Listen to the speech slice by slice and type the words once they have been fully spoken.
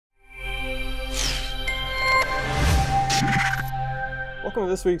Welcome to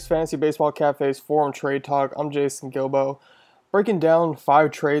this week's Fantasy Baseball Cafe's Forum Trade Talk. I'm Jason Gilbo, breaking down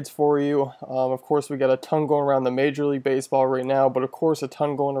 5 trades for you. Of course, we got a ton going around the Major League Baseball right now, but of course a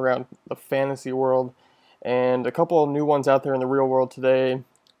ton going around the fantasy world, and a couple of new ones out there in the real world today.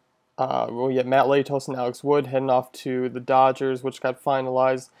 We got Matt Latos and Alex Wood heading off to the Dodgers, which got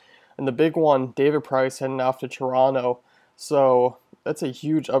finalized, and the big one, David Price heading off to Toronto. So that's a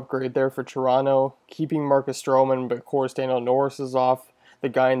huge upgrade there for Toronto, keeping Marcus Stroman, but of course Daniel Norris is off, the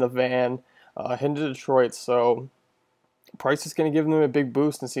guy in the van, heading to Detroit. So Price is going to give them a big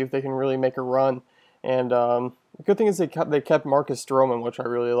boost and see if they can really make a run. And the good thing is they kept Marcus Stroman, which I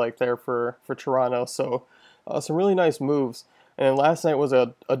really like there for Toronto. So some really nice moves. And last night was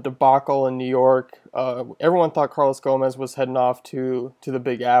a debacle in New York. Everyone thought Carlos Gomez was heading off to the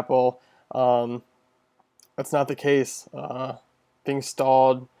Big Apple. That's not the case. Things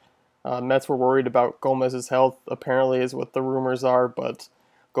stalled. Mets were worried about Gomez's health, apparently, is what the rumors are. But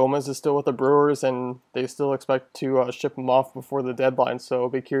Gomez is still with the Brewers, and they still expect to ship him off before the deadline. So I'll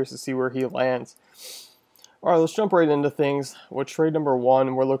be curious to see where he lands. All right, let's jump right into things. With trade number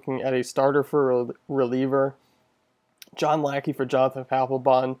 1, we're looking at a starter for a reliever. John Lackey for Jonathan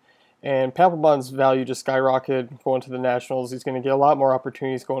Papelbon. And Papelbon's value just skyrocketed going to the Nationals. He's going to get a lot more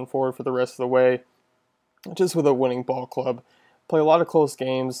opportunities going forward for the rest of the way, just with a winning ball club. Play a lot of close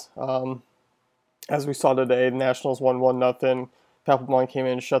games. As we saw today, the Nationals won 1-0. Papelbon came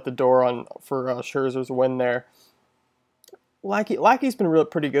in and shut the door for Scherzer's win there. Lackey's been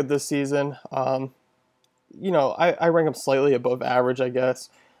pretty good this season. I rank him slightly above average, I guess.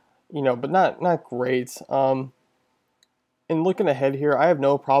 But not great. And looking ahead here, I have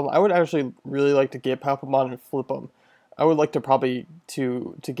no problem. I would actually really like to get Papelbon and flip him. I would like to probably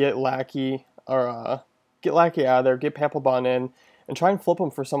to get Lackey or get Lackey out of there, get Papelbon in, and try and flip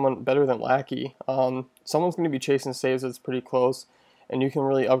him for someone better than Lackey. Someone's going to be chasing saves that's pretty close, and you can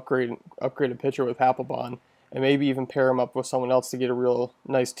really upgrade a pitcher with Papelbon, and maybe even pair him up with someone else to get a real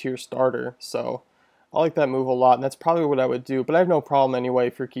nice tier starter. So I like that move a lot, and that's probably what I would do. But I have no problem anyway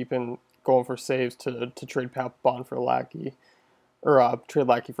if you're going for saves to trade Papelbon for Lackey, or trade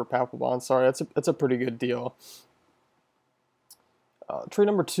Lackey for Papelbon. Sorry, that's a pretty good deal. Trade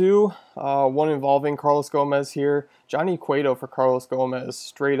number 2, one involving Carlos Gomez here. Johnny Cueto for Carlos Gomez,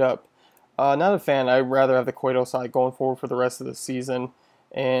 straight up. Not a fan. I'd rather have the Cueto side going forward for the rest of the season.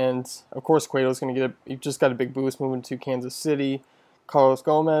 And of course, Cueto's going to he just got a big boost moving to Kansas City. Carlos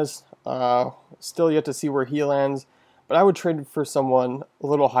Gomez, still yet to see where he lands. But I would trade for someone a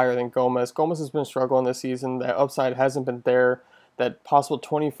little higher than Gomez. Gomez has been struggling this season. That upside hasn't been there. That possible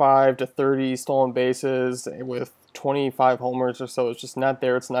 25 to 30 stolen bases with 25 homers or so is just not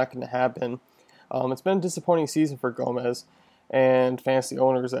there. It's not going to happen. It's been a disappointing season for Gomez and fantasy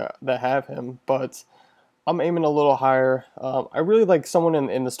owners that have him, but I'm aiming a little higher. I really like someone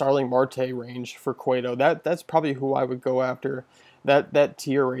in the Starling Marte range for Cueto. That's probably who I would go after. That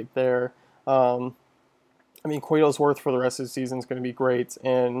tier right there. Cueto's worth for the rest of the season is going to be great,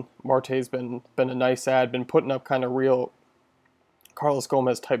 and Marte's been a nice add, been putting up kind of real Carlos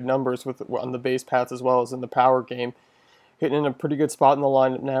Gomez type numbers on the base paths as well as in the power game. Hitting in a pretty good spot in the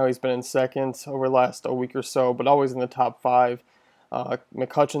lineup now. He's been in second over the last week or so, but always in the top 5.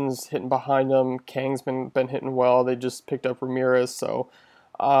 McCutcheon's hitting behind him. Kang's been hitting well. They just picked up Ramirez, so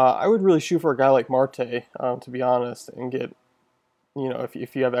I would really shoot for a guy like Marte, to be honest, and get,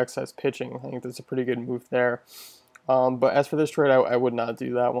 if you have excess pitching, I think that's a pretty good move there. But as for this trade, I would not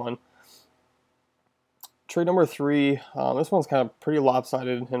do that one. Trade number 3, this one's kind of pretty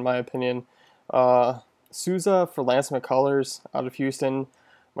lopsided in my opinion. Souza for Lance McCullers out of Houston.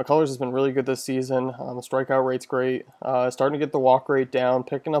 McCullers has been really good this season. The strikeout rate's great. Starting to get the walk rate down,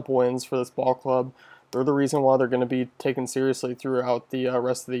 picking up wins for this ball club. They're the reason why they're going to be taken seriously throughout the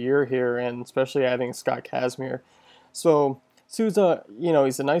rest of the year here, and especially adding Scott Kazmir. So Souza,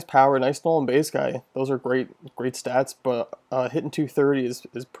 he's a nice power, nice stolen base guy. Those are great stats, but hitting 230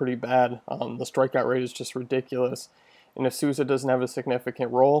 is pretty bad. The strikeout rate is just ridiculous. And if Souza doesn't have a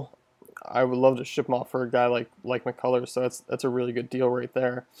significant role, I would love to ship him off for a guy like McCullers. So that's a really good deal right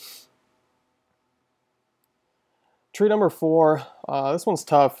there. Trade number 4, this one's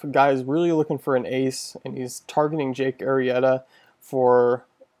tough. Guy's really looking for an ace, and he's targeting Jake Arrieta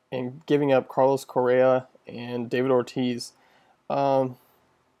and giving up Carlos Correa and David Ortiz. I'm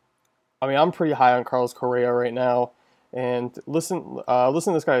pretty high on Carlos Correa right now, and listen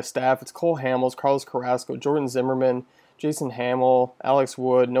to this guy's staff. It's Cole Hamels, Carlos Carrasco, Jordan Zimmerman, Jason Hamill, Alex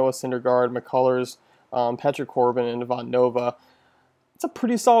Wood, Noah Syndergaard, McCullers, Patrick Corbin, and Ivan Nova. it's a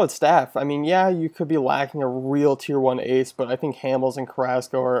pretty solid staff. I mean, yeah, you could be lacking a real tier 1 ace, but I think Hamels and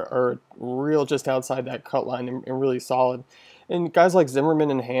Carrasco are real just outside that cut line and really solid. And guys like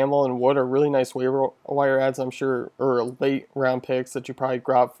Zimmerman and Hamill and Wood are really nice waiver wire adds, I'm sure, or late round picks that you probably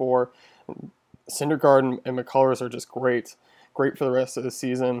grab for. Syndergaard and McCullers are just great for the rest of the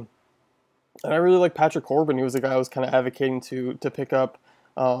season. And I really like Patrick Corbin. He was the guy I was kind of advocating to pick up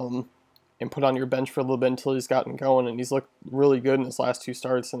and put on your bench for a little bit until he's gotten going. And he's looked really good in his last 2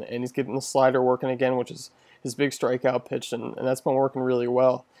 starts. And he's getting the slider working again, which is his big strikeout pitch. And that's been working really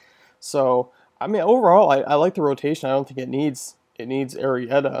well. So, I mean, overall, I like the rotation. I don't think it needs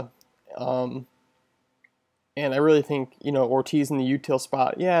Arrieta. And I really think, Ortiz in the util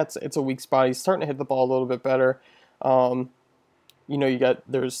spot, yeah, it's a weak spot. He's starting to hit the ball a little bit better.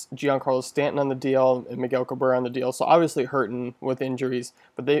 There's Giancarlo Stanton on the DL and Miguel Cabrera on the DL, so obviously hurting with injuries,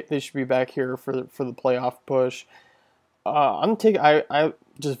 but they should be back here for the playoff push. I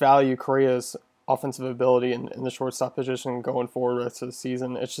just value Correa's offensive ability in the shortstop position going forward the rest of the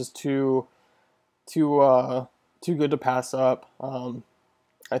season. It's just too good to pass up.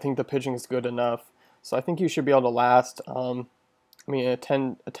 I think the pitching is good enough, so I think you should be able to last. I mean, a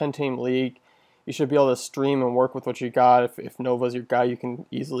 10-team league, you should be able to stream and work with what you got. If Nova's your guy, you can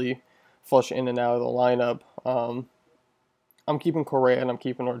easily flush in and out of the lineup. I'm keeping Correa and I'm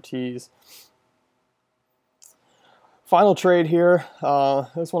keeping Ortiz. Final trade here.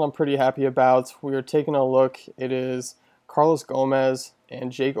 This one I'm pretty happy about. We are taking a look. It is Carlos Gomez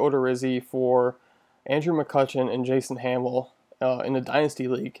and Jake Odorizzi for Andrew McCutchen and Jason Hamill in the Dynasty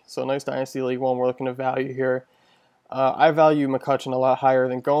League. So a nice Dynasty League one we're looking to value here. I value McCutchen a lot higher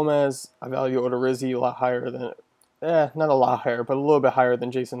than Gomez. I value Odorizzi a lot higher than, not a lot higher, but a little bit higher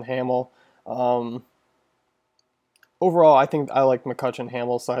than Jason Hamill. Overall, I think I like McCutchen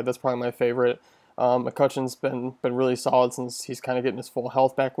Hamill's side. That's probably my favorite. McCutchen's been really solid since he's kind of getting his full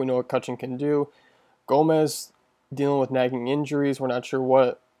health back. We know what McCutchen can do. Gomez dealing with nagging injuries. We're not sure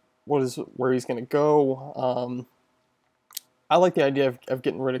where he's going to go. I like the idea of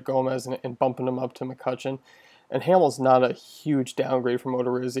getting rid of Gomez and bumping him up to McCutchen. And Hamill's not a huge downgrade from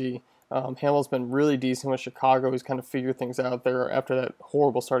Odorizzi. Hamill's been really decent with Chicago. He's kind of figured things out there after that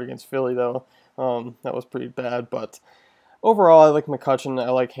horrible start against Philly, though. That was pretty bad. But overall, I like McCutchen. I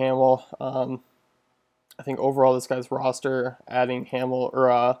like Hamill. I think overall this guy's roster, adding Hamill or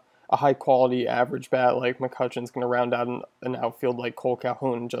a high-quality average bat like McCutchen's going to round out an outfield like Cole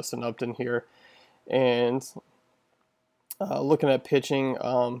Calhoun and Justin Upton here. And looking at pitching,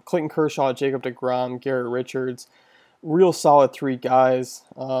 Clayton Kershaw, Jacob deGrom, Garrett Richards, real solid 3 guys.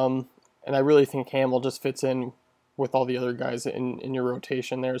 And I really think Hamill just fits in with all the other guys in your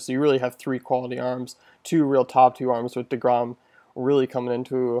rotation there. So you really have 3 quality arms, 2 real top 2 arms, with deGrom really coming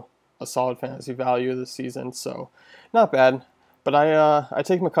into a solid fantasy value this season. So not bad. But I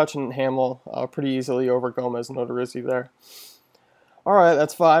take McCutchen and Hamill pretty easily over Gomez and Odorizzi there. All right,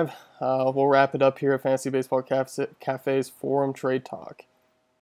 that's 5. We'll wrap it up here at Fantasy Baseball Cafe's Forum Trade Talk.